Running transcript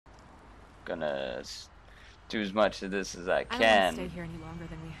gonna do as much of this as I I don't want to stay can. here any longer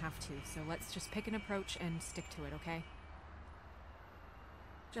than we have to, so let's just pick an approach and stick to it, okay?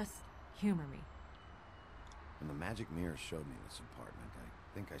 Just humor me. When the magic mirror showed me this apartment,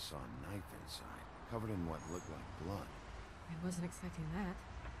 I think I saw a knife inside, covered in what looked like blood. I wasn't expecting that.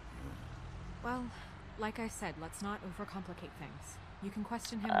 Well, like I said, let's not overcomplicate things. You can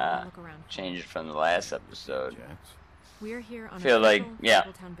question him while I look around. Change it from the last episode. Jax? We're here on Feel like, official yeah,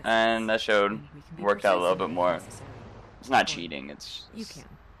 Fabletown business, and that showed. and we can be Worked out a little precise bit if more. necessary. It's not Or cheating, it's You can.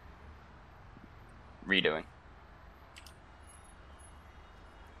 redoing.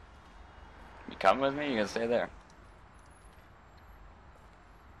 You come with me? You gonna stay there?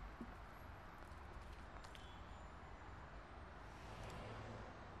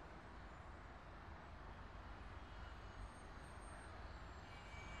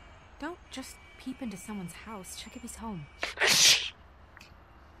 Don't just peep into someone's house. Check if he's home.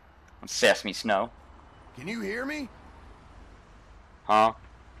 Sesame Snow. Can you hear me? Huh?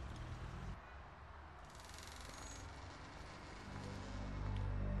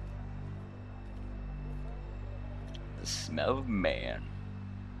 The smell of man.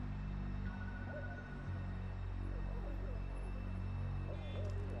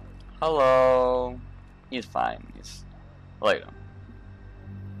 Hello. He's fine. He's look at him.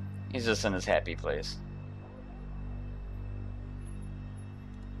 He's just in his happy place.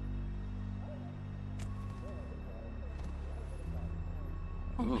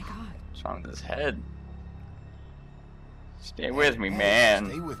 Oh my Oof. god. What's wrong with his head? Stay with me, man.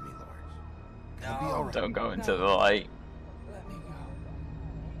 Stay with me, Lawrence. Gonna be all right. Don't go into the light. Let me go.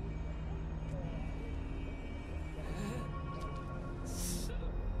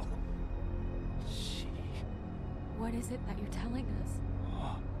 What is it that you're telling us?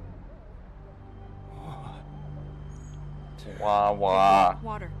 Wah wah.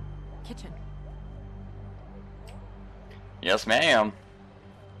 Water. Kitchen. Yes, ma'am.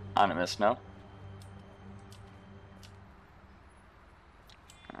 Anonymous, no.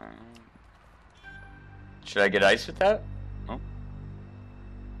 Should I get ice with that? Oh,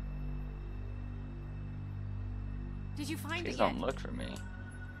 Did you find please it don't yet? look for me.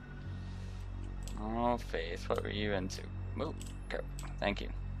 Oh, Faith, what were you into? Move. Go. Thank you.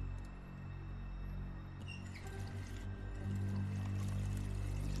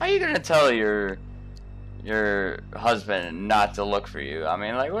 How are you gonna tell your husband not to look for you? I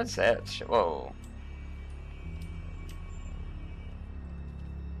mean, like, what's that? Whoa.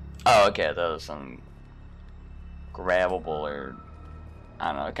 Oh, okay. I thought it was some grabbable or I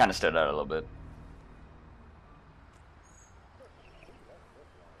don't know. It kind of stood out a little bit.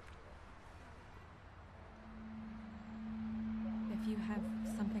 If you have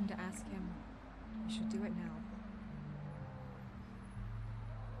something to ask him, you should do it now.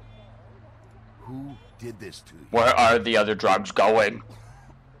 Who did this to you? Where are the other drugs going?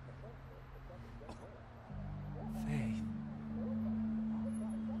 Faith.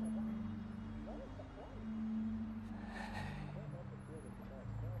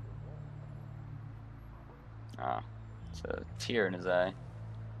 Ah, it's a tear in his eye.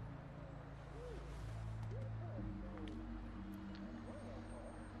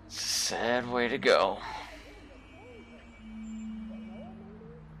 Sad way to go.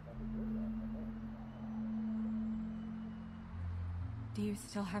 Do you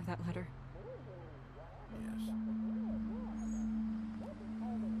still have that letter? Yes.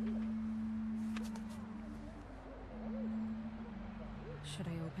 Should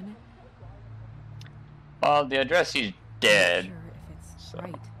I open it? Well, the address he's dead. I'm not sure if it's so-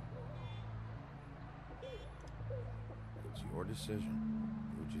 right. It's your decision.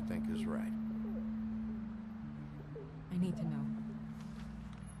 Do what you think is right. I need to know.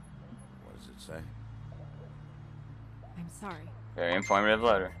 What does it say? I'm sorry. Very informative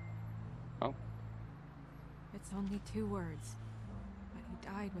letter. Oh, It's only 2 words. But he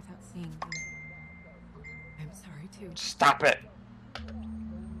died without seeing them. I'm sorry too. stop it!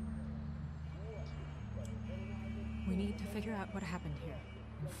 We need to figure out what happened here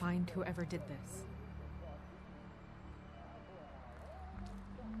and find whoever did this.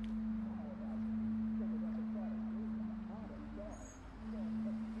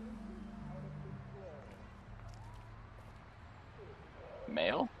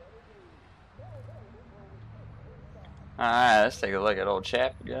 Mail? Alright, let's take a look at old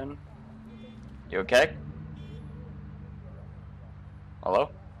chap again. You okay? Hello?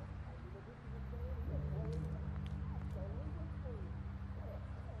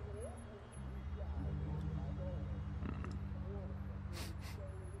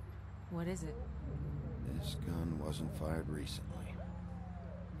 What is it? This gun wasn't fired recently.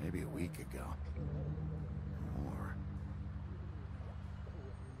 Maybe a week ago. Or...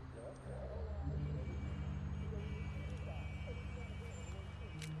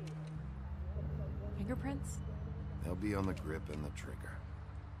 Fingerprints? They'll be on the grip and the trigger.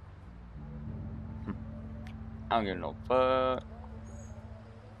 I don't give no fuck.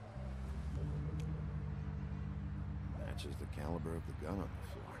 Matches the caliber of the gun on the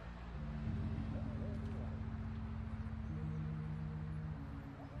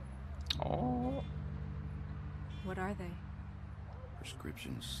floor. Oh. What are they?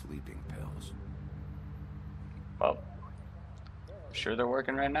 Prescription sleeping pills. Well, I'm sure they're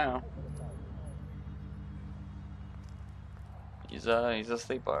working right now. He's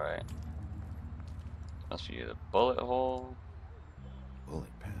asleep, alright. Must be the bullet hole. Bullet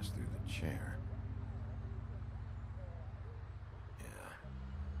passed through the chair. Yeah.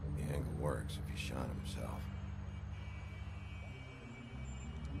 The angle works if he shot himself.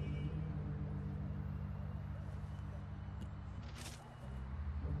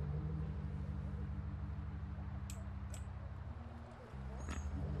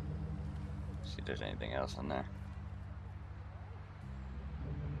 See if there's anything else on there.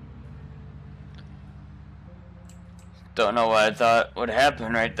 Don't know what I thought would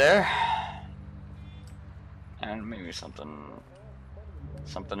happen right there. And maybe something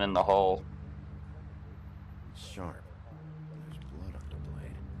in the hole. It's sharp. There's blood on the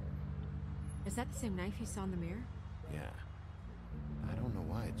blade. Is that the same knife you saw in the mirror? Yeah. I don't know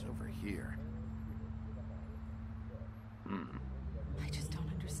why it's over here. I just don't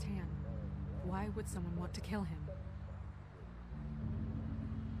understand. Why would someone want to kill him?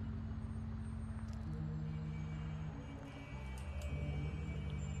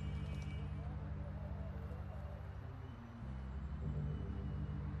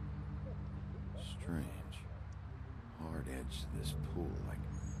 Strange. Hard edge to this pool, like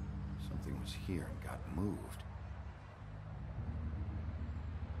something was here and got moved.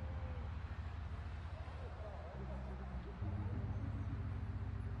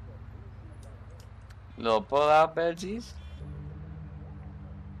 Little pull-out bedsies.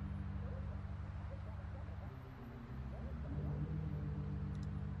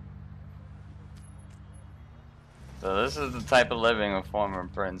 So this is the type of living a former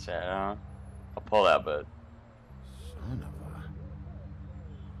prince had, huh? A pull-out bed. Son of a...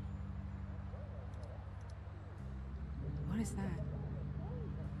 What is that?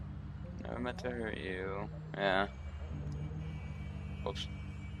 Never meant to hurt you. Yeah. Oops.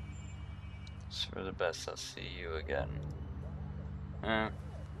 It's for the best I'll see you again.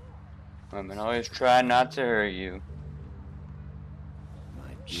 Women always try not to hurt you.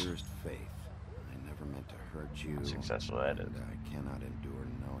 My dearest Faith, I never meant to hurt you. Successful at it. And I cannot endure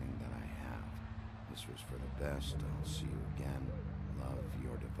knowing that I have. This was for the best. I'll see you again. Love,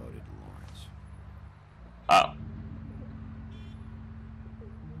 your devoted Lawrence. Oh.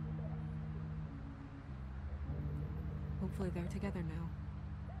 Hopefully they're together now.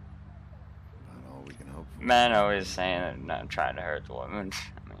 About all we can hope for. Men always saying that not trying to hurt the woman.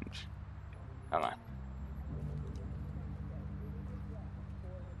 I mean, come on.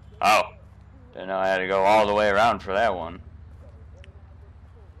 Oh. Didn't know I had to go all the way around for that one.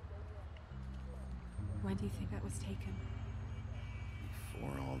 When do you think that was taken?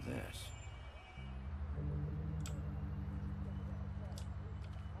 Before all this.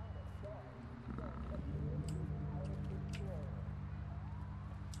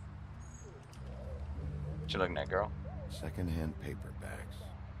 What you looking at, girl? Second-hand paperbacks.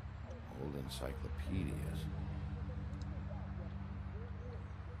 Old encyclopedias.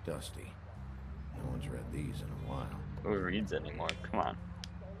 Dusty. No one's read these in a while. Who reads anymore? Come on.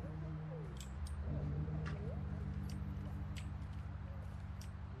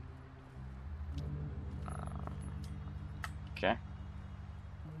 Okay.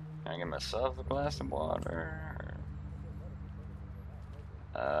 Can I get myself a glass of water?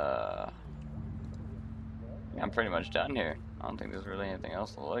 Yeah, I'm pretty much done here. I don't think there's really anything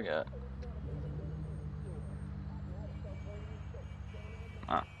else to look at.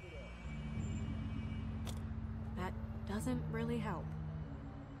 Huh. That doesn't really help.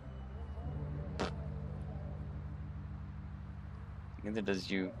 Neither does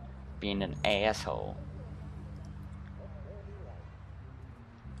you being an asshole.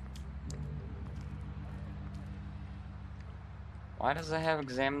 Why does it have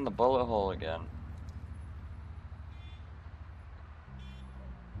examined the bullet hole again?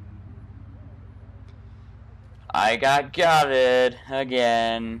 I got gutted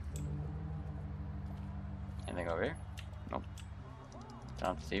again. Anything over here? Nope. Turn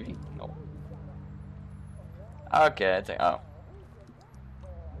off the TV? Nope. Okay, I think. Oh.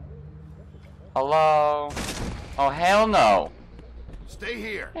 Hello? Oh, hell no. Stay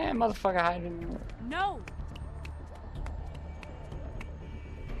here. Man, motherfucker hiding. No!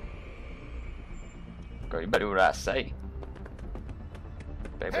 Girl, you better do what I say.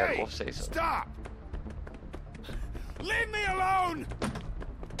 Baby, I Hey, will say so. stop! Leave me alone!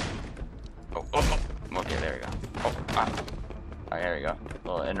 Oh. Okay, there we go. Oh, ah. Oh, there we go.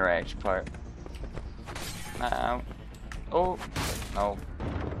 Little interaction part. Oh, no.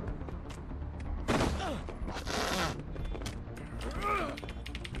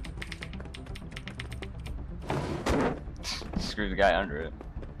 Screw the guy under it.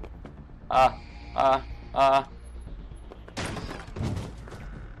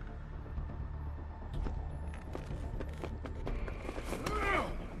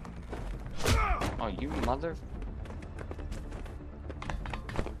 Oh, you mother...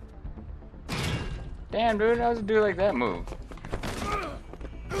 Damn, dude, how's a dude like that move?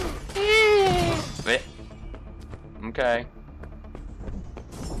 Bit. Okay.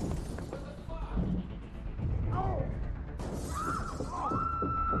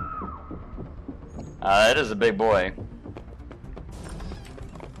 That is a big boy.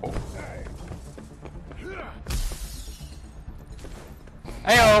 Oh.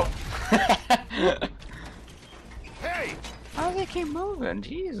 Hey-o! Hey! How do they keep moving?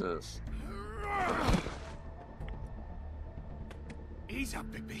 Jesus. Ease up,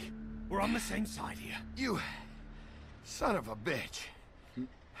 Bigby. We're on the same side here. You son of a bitch.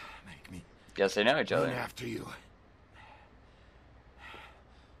 Make me Guess they know each run other. after you.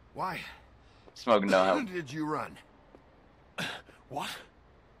 Why Smoking don't help. did you run? What?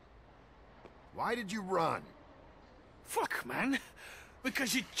 Why did you run? Fuck, man.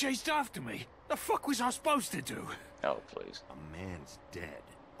 Because you chased after me. The fuck was I supposed to do? Oh, please. A man's dead.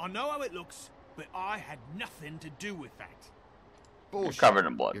 I know how it looks, but I had nothing to do with that. Bullshit. covered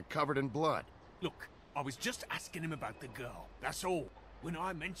in blood. You're covered in blood. Look, I was just asking him about the girl. That's all. When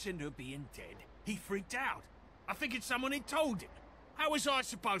I mentioned her being dead, he freaked out. I figured someone had told him. How was I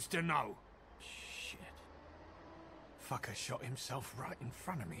supposed to know? Shit. Fucker shot himself right in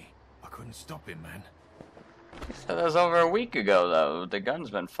front of me. I couldn't stop him, man. He said that was over a week ago, though. The gun's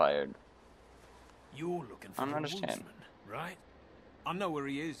been fired. You're looking for I don't the understand. woodsman, right? I know where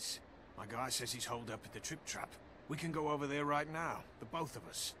he is. My guy says he's holed up at the Trip Trap. We can go over there right now, the both of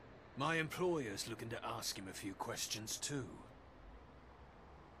us. My employer's looking to ask him a few questions, too.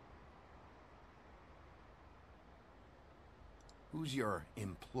 Who's your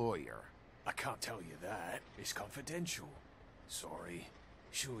employer? I can't tell you that. It's confidential. Sorry.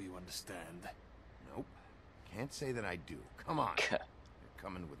 Sure you understand. Nope. Can't say that I do. Come on. You're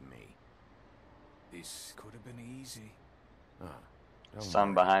coming with me. This could have been easy. Don't Sun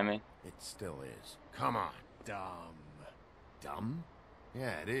worry. behind me. It still is. Come on. Dumb. Dumb?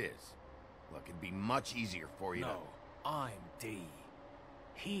 Yeah, it is. Look, it'd be much easier for you No, I'm D.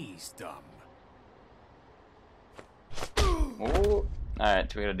 He's dumb. Ooh. Alright,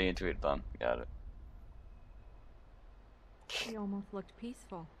 Tweedledee and Tweedledum. Got it. He almost looked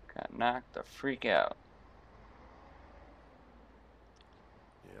peaceful. Got knocked the freak out.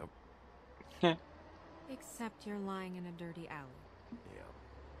 Yep. Except you're lying in a dirty alley. Yep.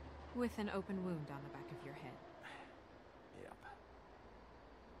 With an open wound on the back of your head. Yep.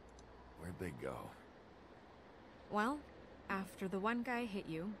 Where'd they go? Well, after the one guy hit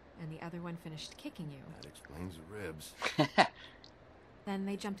you, and the other one finished kicking you, That explains the ribs. then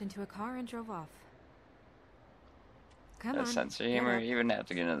they jumped into a car and drove off. Come That on, sense of get humor. up. He even have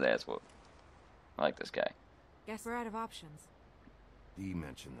to get into the ass whoop. I like this guy. Guess we're out of options. Dee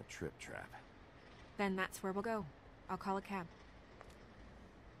mentioned the Trip Trap. Then that's where we'll go. I'll call a cab.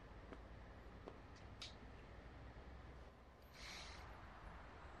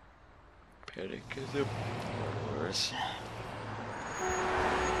 Panic is a horse.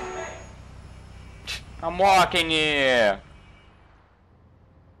 I'm walking here.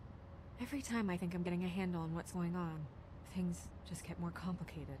 Every time I think I'm getting a handle on what's going on, things just get more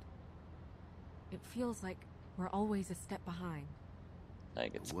complicated. It feels like we're always a step behind.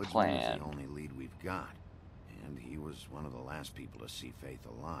 Like it's The Woodsman planned. is the only lead we've got, and he was one of the last people to see Faith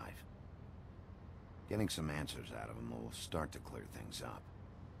alive. Getting some answers out of him will start to clear things up.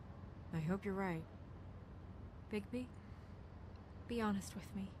 I hope you're right. Bigby, be honest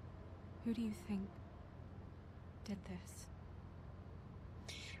with me. Who do you think did this?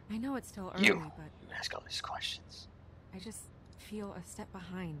 I know it's still early, You. but You ask all these questions. I just feel a step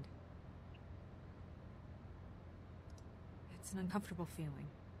behind. It's an uncomfortable feeling.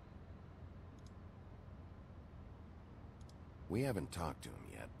 We haven't talked to him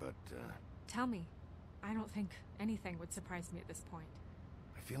yet, but Tell me. I don't think anything would surprise me at this point.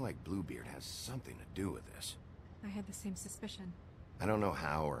 I I feel like Bluebeard has something to do with this. I had the same suspicion. I don't know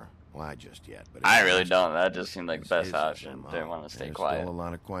how or why just yet, but I really don't. That just seemed like the best His option. MO. Didn't want to stay There's quiet. Still a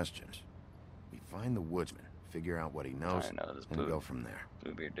lot of questions. We find the woodsman, figure out what he knows, I know this and go from there.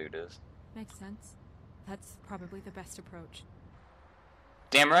 Bluebeard dude is. Makes sense. That's probably the best approach.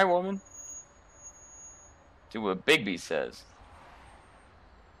 Damn right, woman. Do what Bigby says.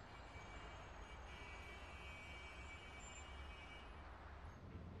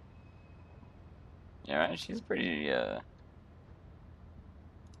 Yeah, right. She's pretty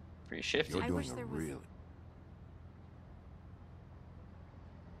shifty. You're I doing wish a there was- really...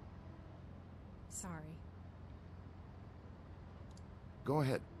 Sorry. Go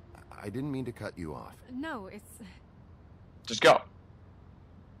ahead. I didn't mean to cut you off. No, it's Just go.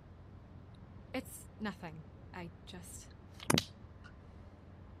 nothing. I just...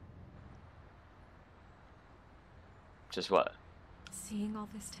 Just what? Seeing all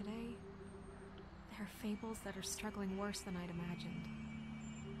this today, there are fables that are struggling worse than I'd imagined.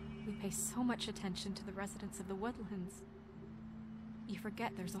 We pay so much attention to the residents of the woodlands. You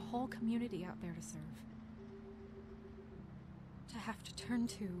forget there's a whole community out there to serve. To have to turn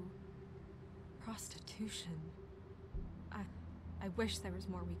to prostitution. I wish there was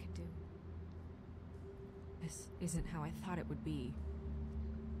more we could do. This isn't how I thought it would be.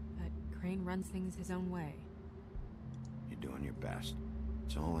 But Crane runs things his own way. You're doing your best.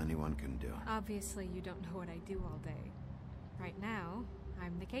 It's all anyone can do. Obviously, you don't know what I do all day. Right now,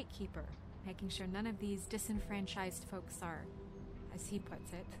 I'm the gatekeeper, making sure none of these disenfranchised folks are, as he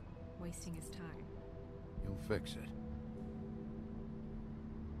puts it, wasting his time. You'll fix it.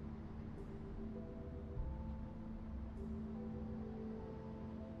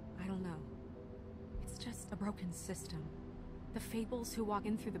 I don't know. It's just a broken system. The fables who walk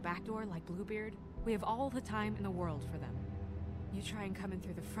in through the back door like Bluebeard, we have all the time in the world for them. You try and come in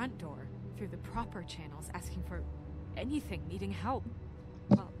through the front door, through the proper channels, asking for anything, needing help.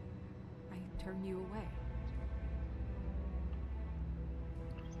 Well, I turn you away.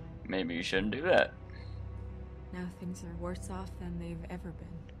 Maybe you shouldn't do that. Now things are worse off than they've ever been.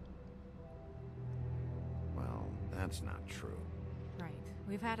 Well, that's not true. Right.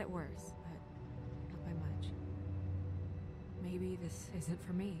 We've had it worse, but not by much. Maybe this isn't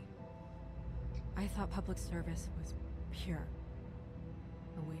for me. I thought public service was pure.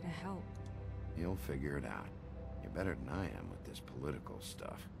 A way to help. You'll figure it out. You're better than I am with this political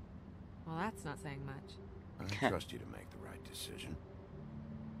stuff. Well, that's not saying much. I trust you to make the right decision.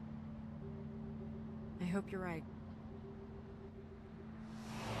 I hope you're right.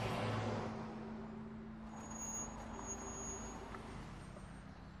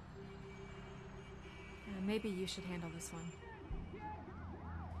 Maybe you should handle this one.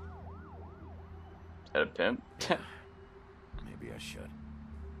 Is that a pimp? Maybe I should.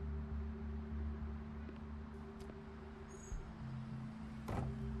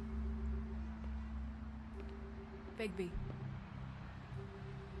 Bigby.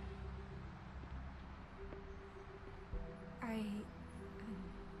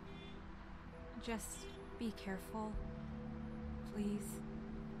 Just be careful, please.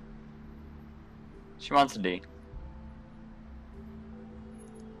 She wants a D.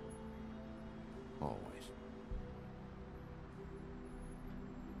 Always.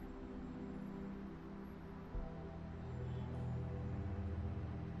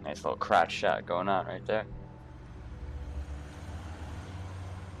 Nice little crotch shot going on right there.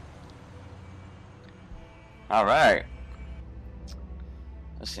 Alright.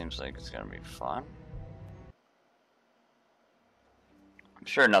 This seems like it's gonna be fun. I'm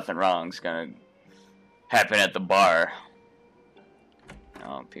sure nothing wrong's gonna happen at the bar. You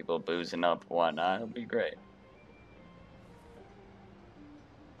know, people boozing up and whatnot. It'll be great.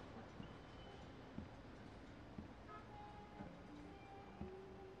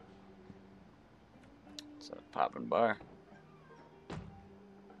 It's a poppin' bar.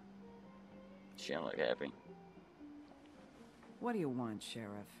 She don't look happy. What do you want, Sheriff?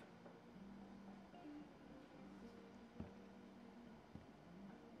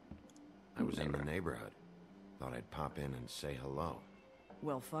 I was in the neighborhood. Thought I'd pop in and say hello.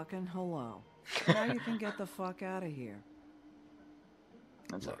 Well, fucking hello. Now you can get the fuck out of here.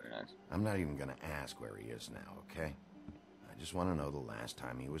 That's Look, very nice. I'm not even gonna ask where he is now, okay? I just want to know the last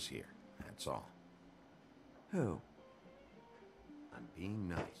time he was here. That's all. Who? I'm being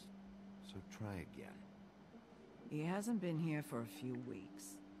nice, so try again. He hasn't been here for a few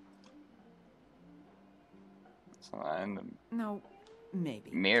weeks. So, and the No, maybe.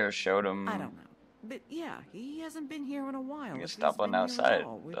 mirror showed him. I don't know. But yeah, he hasn't been here in a while. He if stopped he's on been here outside at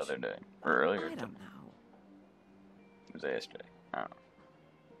all, the which- other day. Or earlier. I don't know. It was yesterday. I don't know.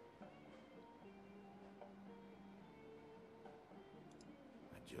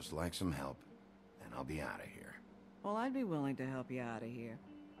 just like some help, and I'll be out of here. Well, I'd be willing to help you out of here.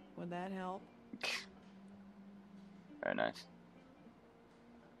 Would that help? Very nice.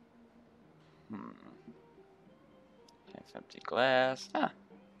 Half empty glass. Huh.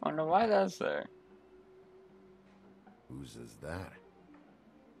 Wonder why that's there. Whose is that?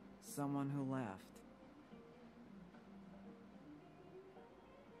 Someone who left.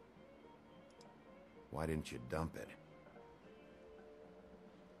 Why didn't you dump it?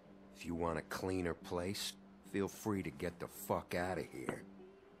 If you want a cleaner place, feel free to get the fuck out of here.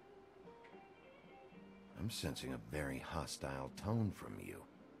 I'm sensing a very hostile tone from you.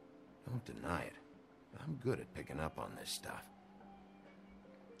 Don't deny it. I'm good at picking up on this stuff.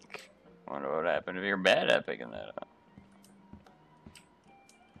 Wonder what happened if you're bad at picking that up.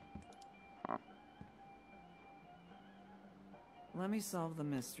 Huh. Let me solve the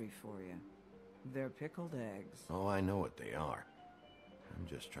mystery for you. They're pickled eggs. Oh, I know what they are. I'm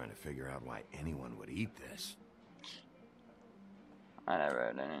just trying to figure out why anyone would eat this. I never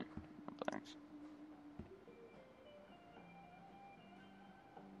had any. Thanks.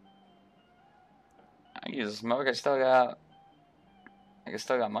 I can use a smoke. I still got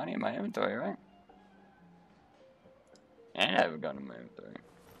money in my inventory, right? And I have a gun in my inventory.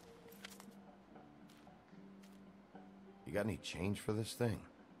 You got any change for this thing?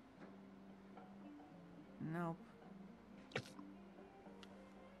 Nope.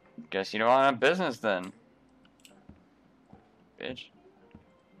 Guess you don't want a business then. Bitch.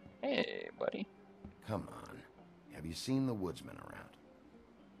 Hey, buddy. Come on. Have you seen the woodsman around?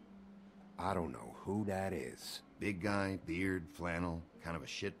 I don't know who that is. Big guy, beard, flannel, kind of a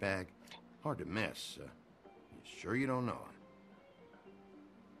shitbag. Hard to miss. You sure you don't know him?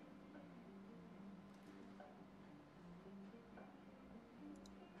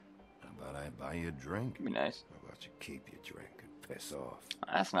 How about I buy you a drink? Be nice. How about you keep your drink and piss off?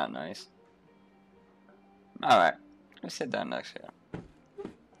 That's not nice. Alright. Let me sit down next to you.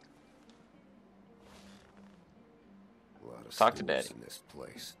 A lot of Talk to stools Daddy. in this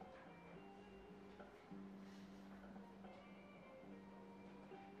place.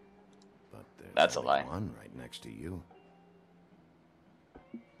 But there's That's a only lie. one right next to you.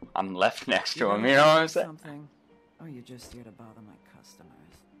 I'm left next to him, you know what I'm saying? Something. Or you're just here to bother my customers.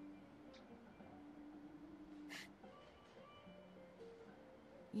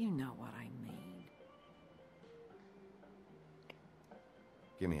 You know what I mean.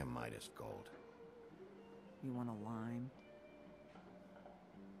 Give me a Midas Gold. You want a lime?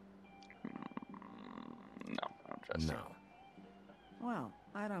 No, I don't trust No. you. Well,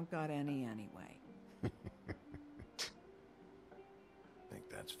 I don't got any anyway. Think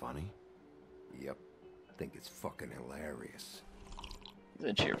that's funny? Yep. Think it's fucking hilarious. He's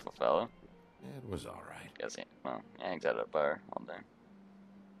a cheerful fellow. It was alright. Guess he, well, he hangs out at a bar all day.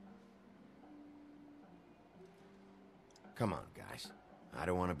 Come on, guys. I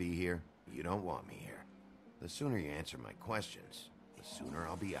don't want to be here. You don't want me here. The sooner you answer my questions, the sooner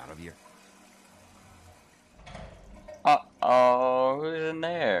I'll be out of here. Uh-oh, who's in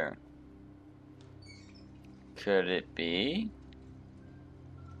there? Could it be?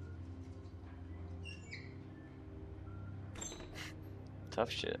 Tough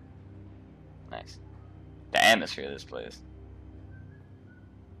shit. Nice. The atmosphere of this place.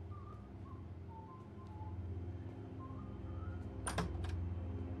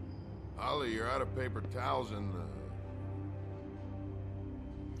 Holly, you're out of paper towels and,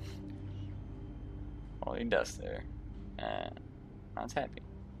 All he does there. I was happy.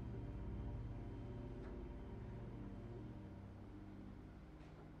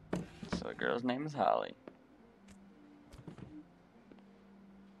 So the girl's name is Holly.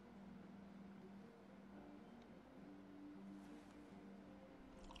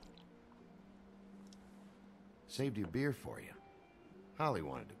 Saved your beer for you. Holly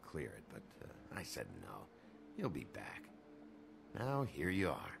wanted to clear it, but I said no. You'll be back. Now, here you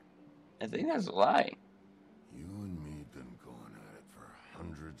are. I think that's a lie. you and me been going at it for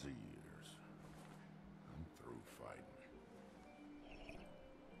hundreds of years. I'm through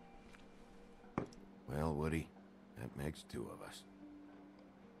fighting. Well, Woody, that makes two of us.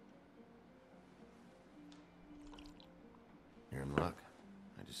 You're in luck.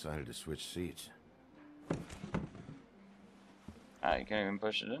 I decided to switch seats. You can't even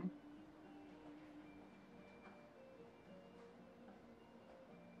push it in?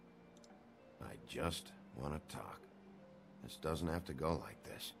 I just want to talk. This doesn't have to go like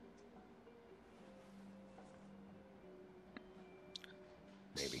this.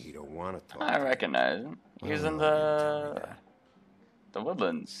 Maybe he don't want to talk. I recognize him. He was Well, in you didn't tell me that. the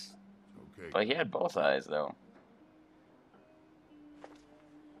Woodlands. Okay. But he had both eyes, though.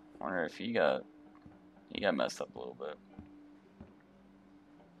 wonder if he got messed up a little bit.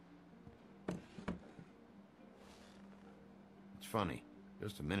 It's funny.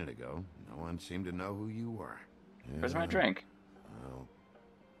 Just a minute ago, no one seemed to know who you were. Where's my drink? Well,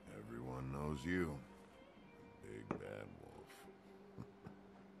 everyone knows you. Big bad wolf.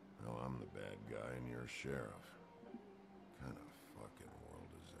 Well, I'm the bad guy and you're sheriff. Kind of fucking world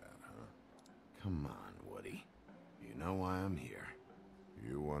is that, huh? Come on, Woody. You know why I'm here.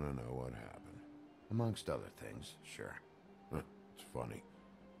 You want to know what happened? Amongst other things, sure. It's funny.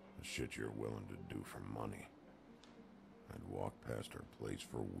 The shit you're willing to do for money. I'd walk past her place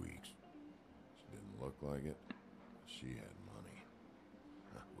for weeks. She didn't look like it. She had money.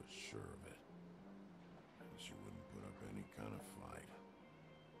 I was sure of it. And she wouldn't put up any kind of fight.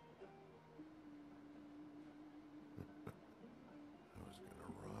 I was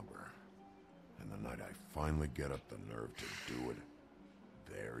gonna rob her. And the night I finally get up the nerve to do it,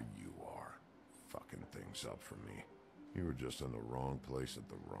 there you are, fucking things up for me. You were just in the wrong place at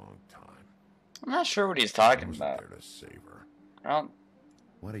the wrong time. I'm not sure what he's I talking wasn't about. there to save her. I don't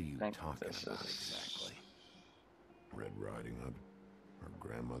What are you think talking this about is- exactly? Red Riding Hood, her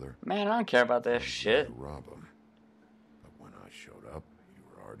grandmother. Man, I don't care about that was shit. going to rob him. But when I showed up, you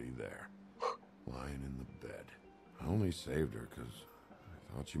were already there, lying in the bed. I only saved her because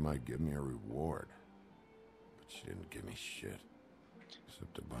I thought she might give me a reward. But she didn't give me shit.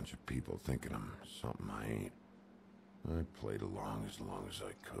 Except a bunch of people thinking I'm something I ain't. I played along as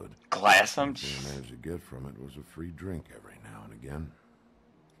I could. Glass him. The thing I managed to get from it was a free drink every now and again.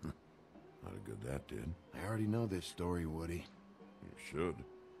 Not a good that did. I already know this story, Woody. You should.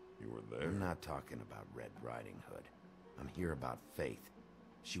 You were there. I'm not talking about Red Riding Hood. I'm here about Faith.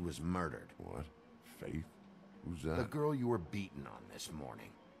 She was murdered. What? Faith? Who's that? The girl you were beaten on this morning.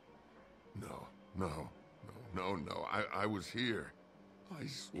 No. I was here. I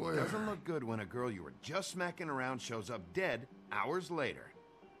swear. It doesn't look good when a girl you were just smacking around shows up dead hours later.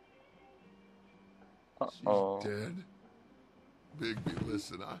 Uh-oh. She's dead? Bigby,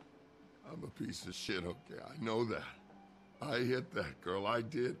 listen, I'm a piece of shit, okay? I know that. I hit that girl. I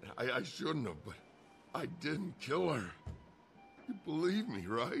did. I shouldn't have, but I didn't kill her. You believe me,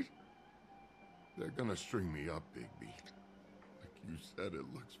 right? They're gonna string me up, Bigby. Like you said,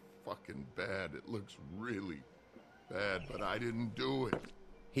 it looks fucking bad. It looks really bad, but I didn't do it.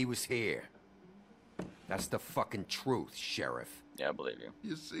 He was here. That's the fucking truth, Sheriff. Yeah, I believe you.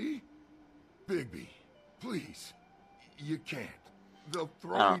 You see? Bigby, please. You can't. They'll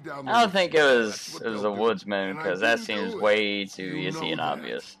throw me down the I don't think it That's was what a they'll do. woodsman And I because that didn't seems do it. way too You easy know and that.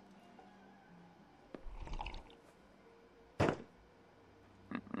 obvious.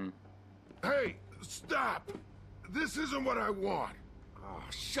 Hey, stop! This isn't what I want. Oh,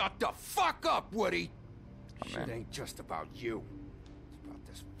 shut the fuck up, Woody! Shit man. ain't just about you. It's about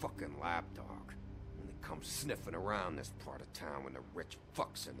this fucking lapdog. And they come sniffing around this part of town when the rich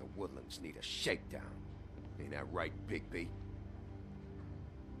fucks in the woodlands need a shakedown. Ain't that right, Bigby?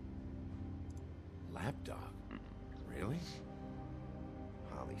 Lapdog? Really?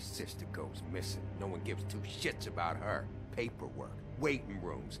 Holly's sister goes missing. No one gives two shits about her. Paperwork, waiting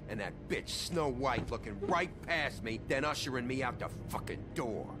rooms, and that bitch Snow White looking right past me, then ushering me out the fucking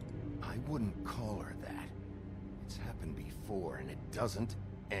door. I wouldn't call her that. It's happened before, and it doesn't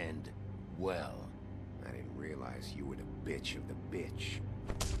end well. I didn't realize you were the bitch of the bitch.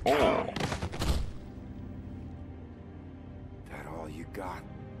 Oh. That all you got?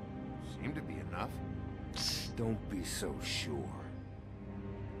 Seemed to be enough. Don't be so sure.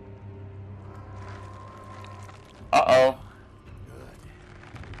 Uh-oh. Good.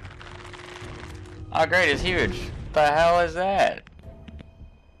 Oh, great, it's huge. What the hell is that?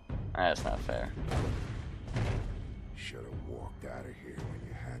 That's not fair. Should have walked out of here when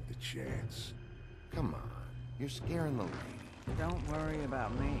you had the chance. Come on. You're scaring the lady. Don't worry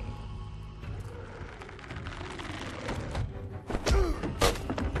about me.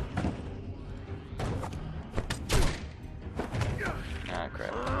 Ah,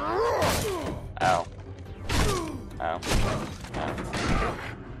 crap. Ow. Ow. Ow.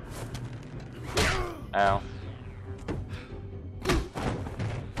 Ow.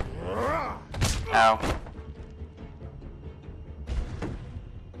 Ow.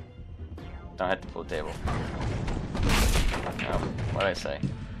 Don't hit the pool table. Oh, what'd I say?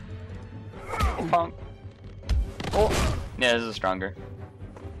 Punk. Oh! Yeah, this is stronger.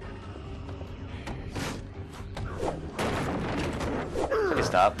 Please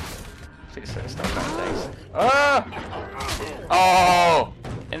stop. Please stop doing things. Ah! Oh!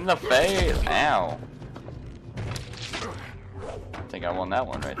 In the face! Ow. I think think I won that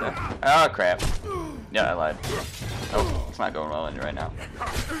one right there. Oh crap. Yeah, I lied. Oh, it's not going well in right now.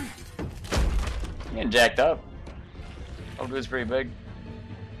 I'm getting jacked up. Oh, dude's pretty big.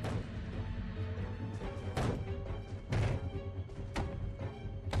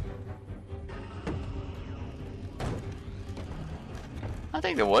 I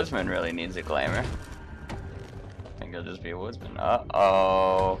think the woodsman really needs a glamour. I think he'll just be a woodsman.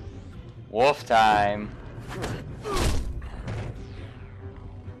 Uh-oh. Wolf time.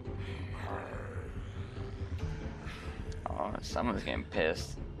 Oh, someone's getting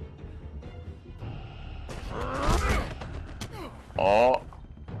pissed. Oh.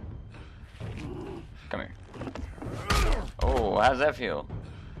 Come here. Oh, how's that feel?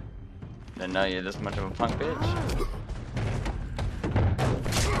 Didn't know you're this much of a punk bitch.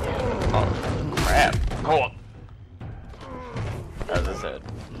 Oh, crap. Hold on. As I said.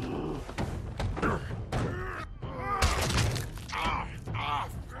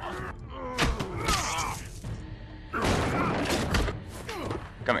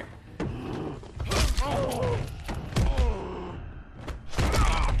 Come here.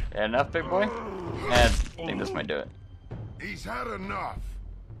 Yeah, enough, big boy? I think this might do it. He's had enough.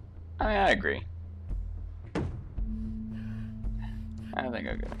 I mean, I agree. I think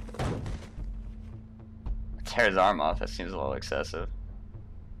I'll go. Tear his arm off, that seems a little excessive.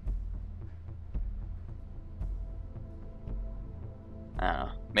 I don't know.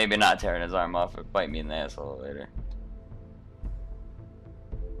 Maybe not tearing his arm off, but bite me in the asshole later.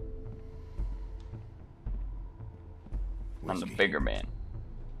 I'm the bigger man.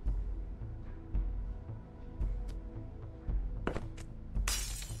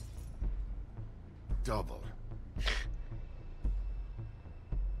 Double.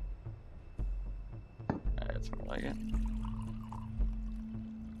 That's more like it.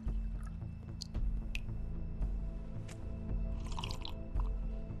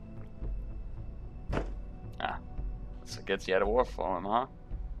 Ah, so it gets you out of war for him, huh?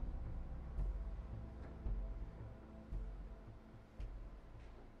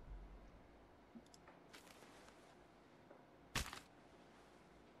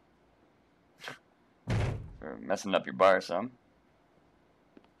 For messing up your bar some.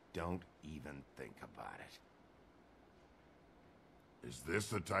 Don't even think about it. Is this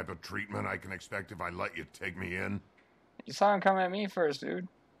the type of treatment I can expect if I let you take me in? You saw him come at me first, dude.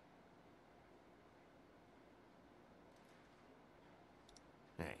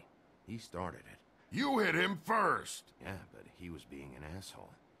 Hey, he started it. You hit him first. Yeah, but he was being an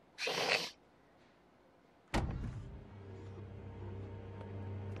asshole.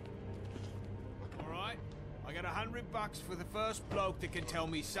 Alright, I got $100 for the first bloke that can tell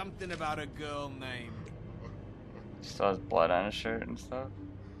me something about a girl named... Still has blood on his shirt and stuff.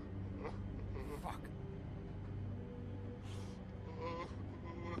 Fuck.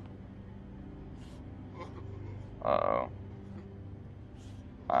 Uh-oh.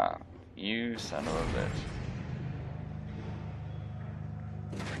 Wow. You son of a bitch.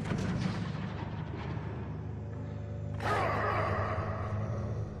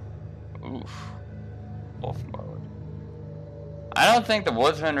 Oof. Wolf mode. I don't think the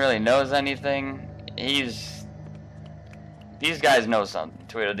woodsman really knows anything. These guys know something.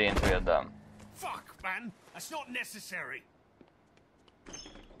 Tweedledee and Tweedledum. Fuck, man. That's not necessary.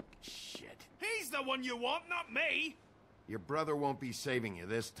 Shit. He's the one you want, not me. Your brother won't be saving you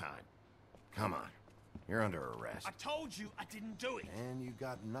this time. Come on. You're under arrest. I told you I didn't do it. And you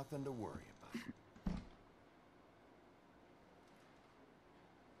got nothing to worry about.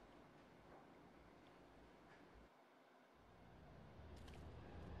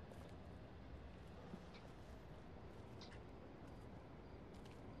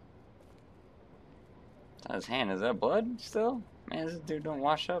 His hand, is that blood still? Man, this dude don't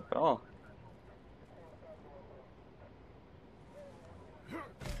wash up at all.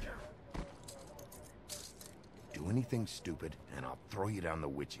 Do anything stupid, and I'll throw you down the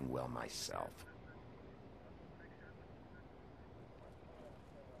witching well myself.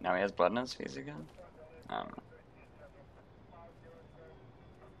 Now he has blood on his face again? I don't know.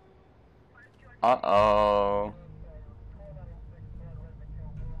 Uh-oh.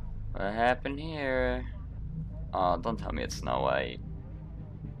 What happened here? Oh, don't tell me it's Snow White.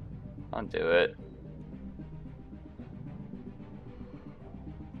 Don't do it.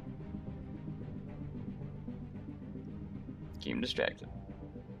 Keep him distracted.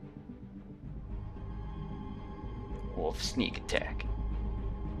 Wolf sneak attack.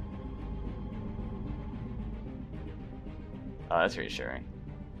 Oh, that's reassuring.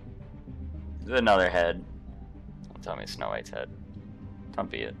 There's another head. Don't tell me it's Snow White's head.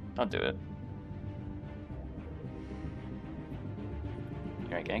 Don't be it. Don't do it.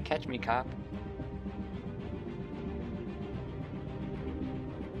 You're gonna catch me, cop.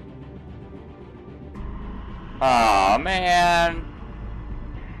 Oh man.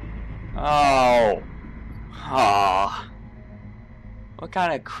 Oh. Oh. What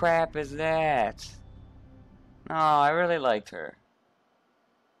kind of crap is that? No, I really liked her.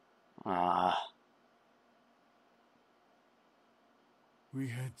 Ah. We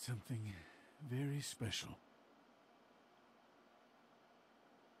had something very special.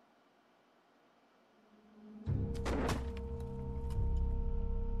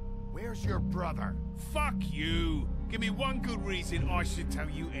 Where's your brother? Fuck you! Give me one good reason I should tell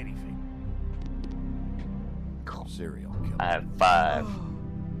you anything. Serial killer. I have 5.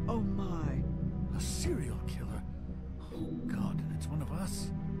 Oh my. A serial killer? Oh god, and it's one of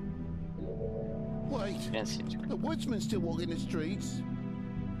us? Wait, Yes, you do. the woodsman still walking the streets?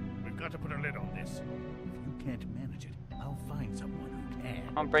 We've got to put a lid on this. If you can't manage it, I'll find someone who can.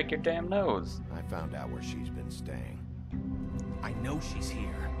 I'll break your damn nose. I found out where she's been staying. I know she's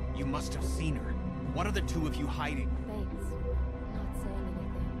here. You must have seen her. What are the two of you hiding? Thanks. Not saying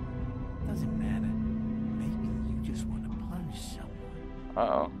anything. Doesn't matter. Maybe you just want to punish someone.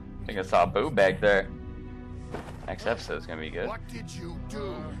 Uh-oh. I think I saw a boo back there. Next episode's gonna be good. What did you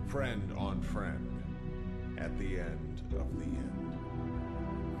do? Friend on friend. At the end of the end.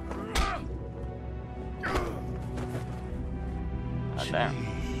 Oh, damn.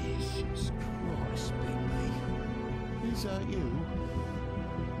 Jesus Christ, Bigby. Is that you?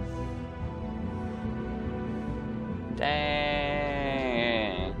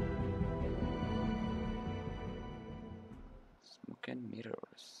 Dang. Smoke and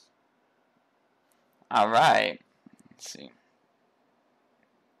mirrors. Alright. Let's see.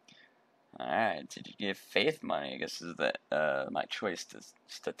 Alright, did you give Faith money? I guess is that my choice to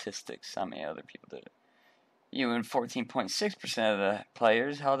statistics. How many other people did it? You and 14.6% of the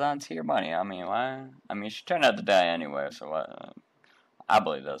players held on to your money. I mean, why? I mean, she turned out to die anyway, so what? I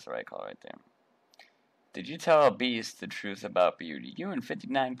believe that's the right call right there. Did you tell a beast the truth about Beauty? You and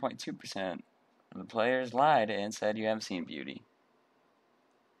 59.2% of the players lied and said you haven't seen Beauty.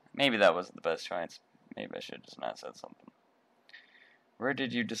 Maybe that wasn't the best choice. Maybe I should have just not said something. Where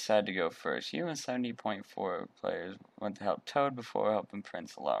did you decide to go first? You and 70.4 players went to help Toad before helping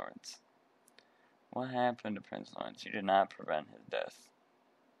Prince Lawrence. What happened to Prince Lawrence? You did not prevent his death.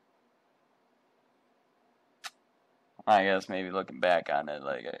 I guess maybe looking back on it,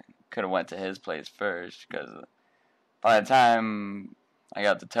 like I could have went to his place first, because by the time I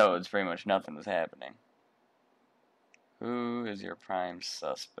got the Toads, pretty much nothing was happening. Who is your prime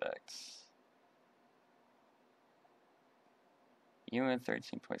suspect? You and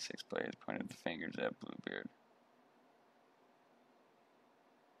 13.6 players pointed the fingers at Bluebeard.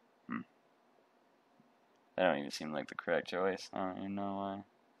 That don't even seem like the correct choice. I don't even know why.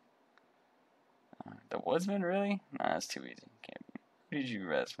 The Woodsman, really? Nah, that's too easy. Can't be. Who did you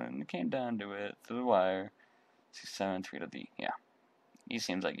arrest when it came down to it? Through the wire. 6-7 Tweedledee. Yeah. He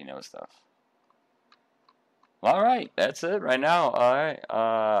seems like he knows stuff. Well, alright, that's it right now. Alright,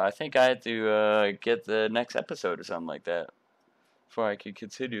 I think I had to get the next episode or something like that before I could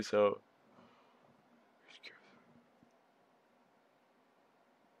continue, so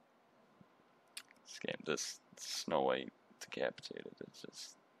this game, this Snow White decapitated, it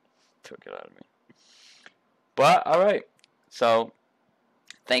just took it out of me. But, alright, so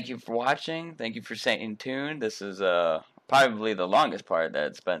thank you for watching, thank you for staying tuned. This is probably the longest part that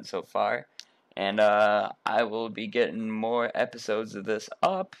it's been so far. And I will be getting more episodes of this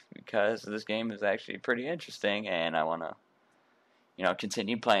up because this game is actually pretty interesting, and I want to, you know,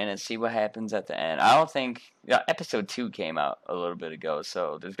 continue playing and see what happens at the end. I don't think episode 2 came out a little bit ago,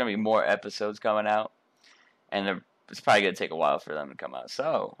 so there's gonna be more episodes coming out, and it's probably gonna take a while for them to come out.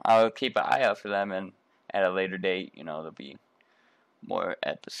 So I'll keep an eye out for them, and at a later date, you know, there'll be more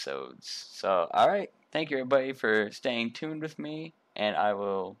episodes. So all right, thank you everybody for staying tuned with me, and I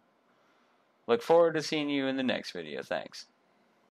will look forward to seeing you in the next video. Thanks.